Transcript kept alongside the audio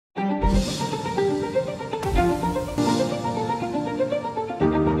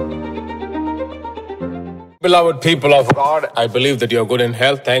Beloved people of God, I believe that you're good in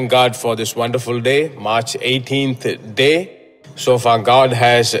health. Thank God for this wonderful day, March 18th day. So far, God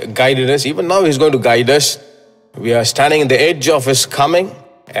has guided us. Even now, He's going to guide us. We are standing in the edge of His coming,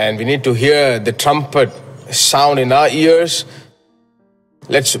 and we need to hear the trumpet sound in our ears.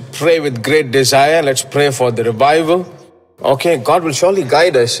 Let's pray with great desire. Let's pray for the revival. Okay, God will surely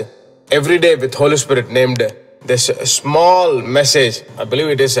guide us every day with Holy Spirit named this small message. I believe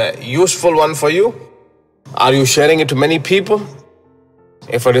it is a useful one for you. Are you sharing it to many people?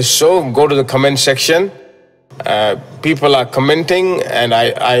 If it is so, go to the comment section. People are commenting, and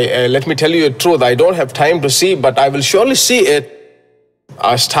let me tell you the truth. I don't have time to see, but I will surely see it.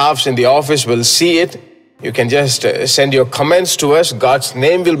 Our staffs in the office will see it. You can just send your comments to us. God's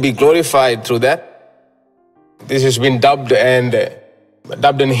name will be glorified through that. This has been dubbed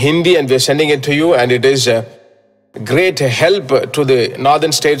in Hindi, and we're sending it to you, and it is great help to the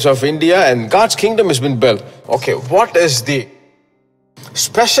northern states of India, and God's kingdom has been built. Okay, what is the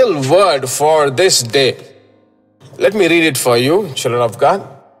special word for this day? Let me read it for you, children of God.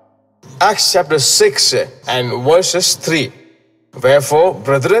 Acts chapter 6 and verses 3. Wherefore,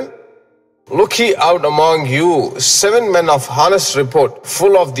 brethren, look ye out among you 7 men of honest report,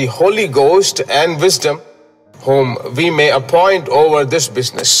 full of the Holy Ghost and wisdom, whom we may appoint over this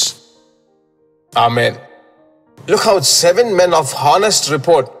business. Amen. Look out, 7 men of honest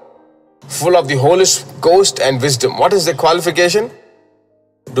report, full of the Holy Ghost and wisdom. What is the qualification?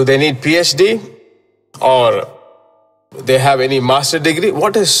 Do they need PhD? Or they have any master degree?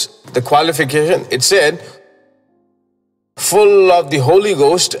 What is the qualification? It said, full of the Holy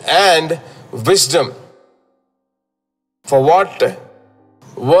Ghost and wisdom. For what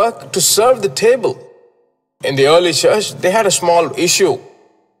work? To serve the table. In the early church, they had a small issue.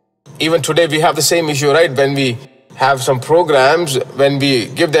 Even today, we have the same issue, right? When we have some programs, when we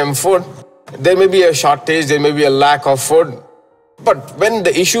give them food, there may be a shortage, there may be a lack of food. But when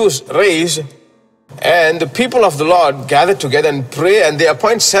the issues raise, and the people of the Lord gather together and pray, and they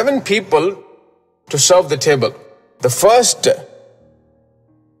appoint 7 people to serve the table. The first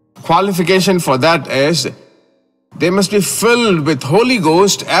qualification for that is they must be filled with Holy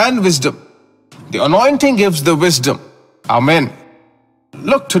Ghost and wisdom. The anointing gives the wisdom. Amen.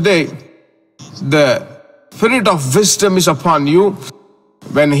 Look, today, the Spirit of wisdom is upon you.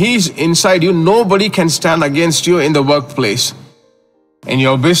 When He's inside you, nobody can stand against you in the workplace. In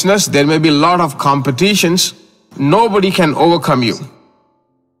your business, there may be a lot of competitions. Nobody can overcome you.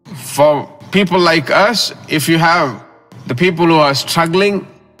 For people like us, if you have the people who are struggling,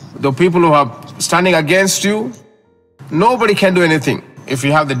 the people who are standing against you, nobody can do anything. If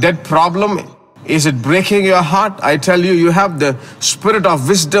you have the debt problem, is it breaking your heart? I tell you, you have the Spirit of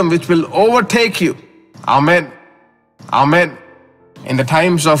wisdom which will overtake you. Amen. Amen. In the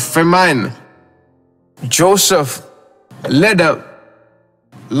times of famine, Joseph led a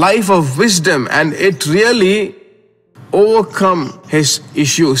life of wisdom, and it really overcome his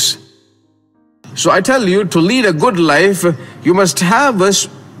issues. So I tell you, to lead a good life, you must have a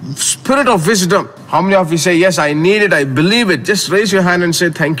spirit of wisdom. How many of you say, yes, I need it, I believe it? Just raise your hand and say,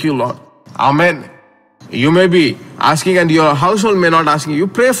 thank you, Lord. Amen. You may be asking, and your household may not asking. You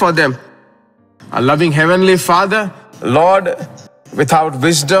pray for them. A loving Heavenly Father, Lord, without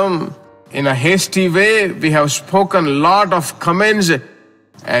wisdom, in a hasty way, we have spoken a lot of comments,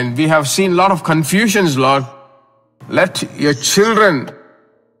 and we have seen a lot of confusions, Lord. Let your children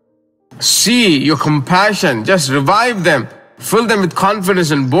see your compassion. Just revive them. Fill them with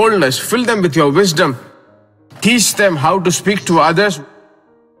confidence and boldness. Fill them with your wisdom. Teach them how to speak to others,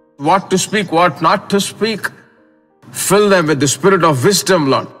 what to speak, what not to speak. Fill them with the spirit of wisdom,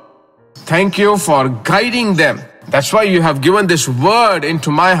 Lord. Thank you for guiding them. That's why you have given this word into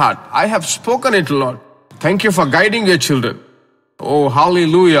my heart. I have spoken it, Lord. Thank you for guiding your children. Oh,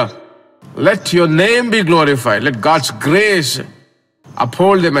 hallelujah. Let your name be glorified. Let God's grace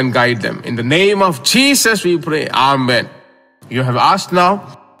uphold them and guide them. In the name of Jesus we pray. Amen. You have asked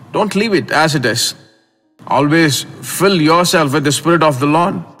now. Don't leave it as it is. Always fill yourself with the Spirit of the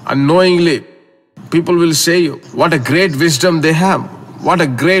Lord. Unknowingly, people will say, what a great wisdom they have. What a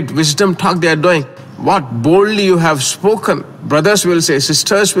great wisdom talk they are doing. What boldly you have spoken. Brothers will say,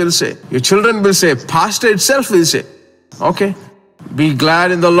 sisters will say, your children will say, pastor itself will say. Okay, be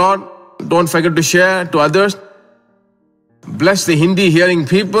glad in the Lord. Don't forget to share to others. Bless the Hindi hearing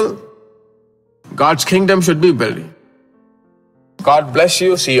people. God's kingdom should be built. God bless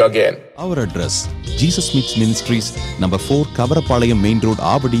you. See you again. Our address, Jesus Meets Ministries, number 4, Kavarapalayam Main Road,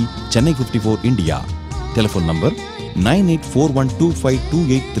 Avadi, Chennai 54, India. Telephone number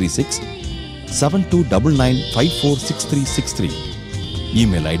 9841252836, 7299546363.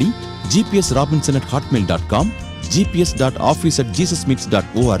 Email ID gpsrobinson@hotmail.com,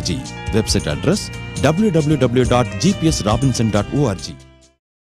 gps.office@jesusmeets.org. Website address www.gpsrobinson.org.